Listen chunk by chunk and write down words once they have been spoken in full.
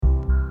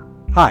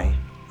Hi,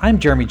 I'm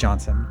Jeremy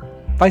Johnson,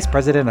 Vice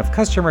President of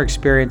Customer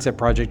Experience at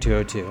Project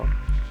 202.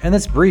 In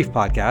this brief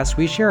podcast,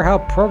 we share how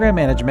program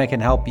management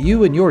can help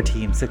you and your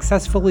team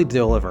successfully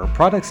deliver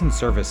products and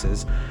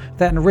services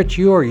that enrich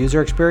your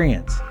user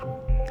experience.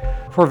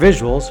 For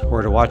visuals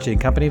or to watch the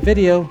accompanying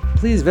video,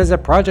 please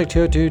visit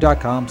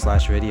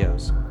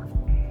project202.com/videos.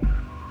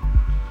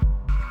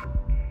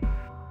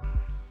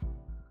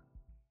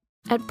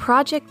 At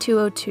Project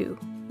 202,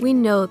 we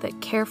know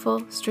that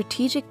careful,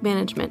 strategic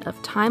management of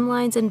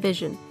timelines and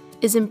vision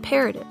is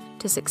imperative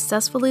to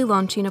successfully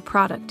launching a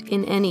product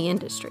in any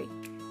industry.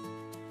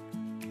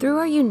 Through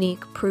our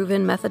unique,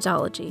 proven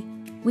methodology,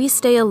 we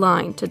stay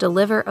aligned to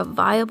deliver a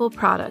viable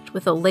product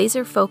with a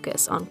laser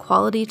focus on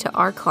quality to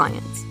our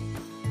clients.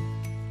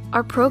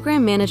 Our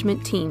program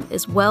management team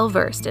is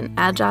well-versed in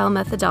agile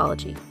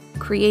methodology,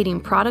 creating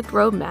product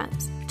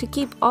roadmaps to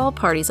keep all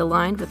parties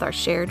aligned with our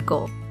shared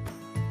goal.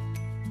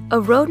 A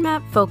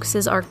roadmap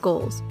focuses our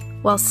goals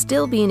while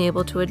still being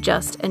able to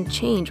adjust and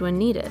change when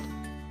needed.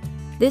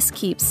 This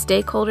keeps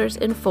stakeholders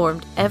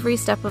informed every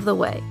step of the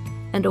way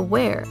and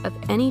aware of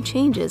any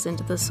changes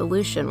into the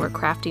solution we're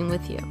crafting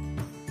with you.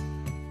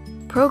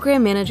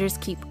 Program managers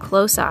keep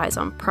close eyes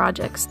on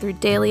projects through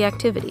daily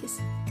activities.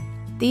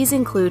 These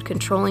include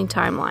controlling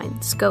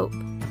timeline, scope,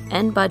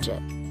 and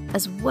budget,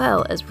 as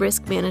well as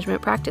risk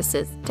management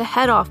practices to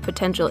head off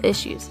potential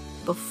issues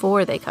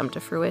before they come to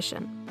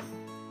fruition.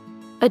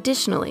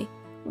 Additionally,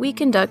 we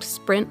conduct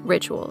sprint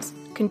rituals,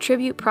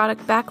 contribute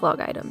product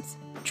backlog items,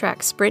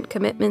 track sprint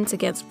commitments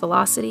against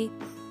velocity,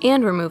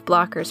 and remove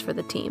blockers for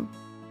the team.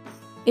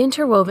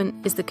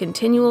 Interwoven is the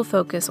continual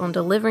focus on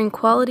delivering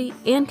quality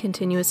and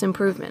continuous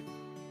improvement.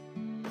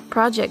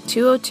 Project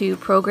 202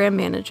 program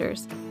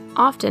managers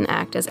often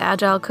act as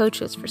agile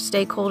coaches for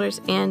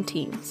stakeholders and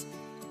teams,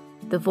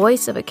 the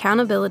voice of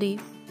accountability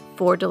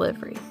for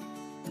delivery.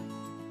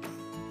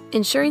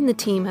 Ensuring the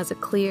team has a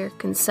clear,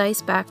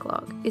 concise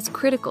backlog is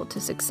critical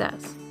to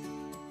success.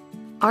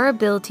 Our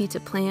ability to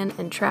plan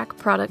and track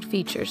product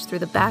features through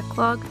the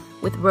backlog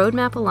with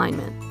roadmap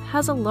alignment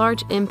has a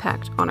large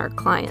impact on our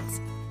clients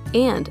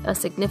and a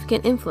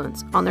significant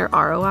influence on their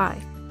ROI.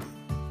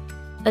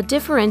 A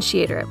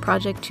differentiator at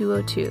Project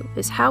 202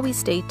 is how we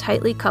stay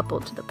tightly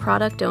coupled to the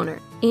product owner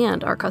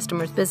and our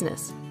customer's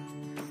business.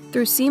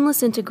 Through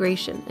seamless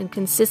integration and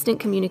consistent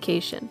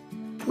communication,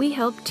 we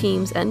help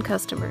teams and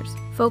customers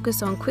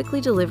focus on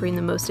quickly delivering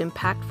the most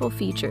impactful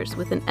features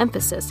with an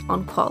emphasis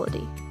on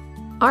quality.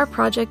 Our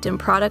project and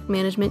product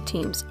management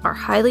teams are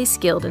highly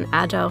skilled in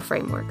agile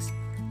frameworks,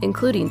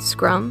 including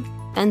Scrum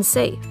and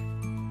SAFe.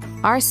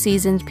 Our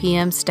seasoned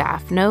PM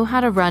staff know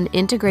how to run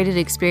integrated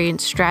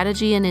experience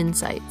strategy and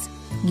insights,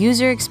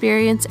 user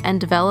experience and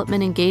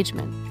development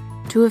engagement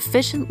to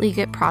efficiently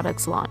get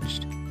products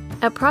launched.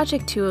 At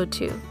Project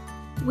 202,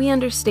 we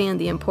understand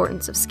the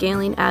importance of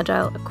scaling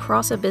agile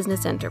across a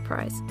business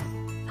enterprise,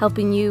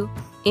 helping you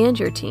and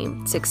your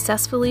team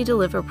successfully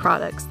deliver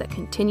products that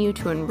continue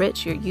to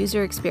enrich your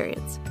user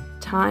experience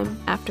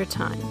time after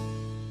time.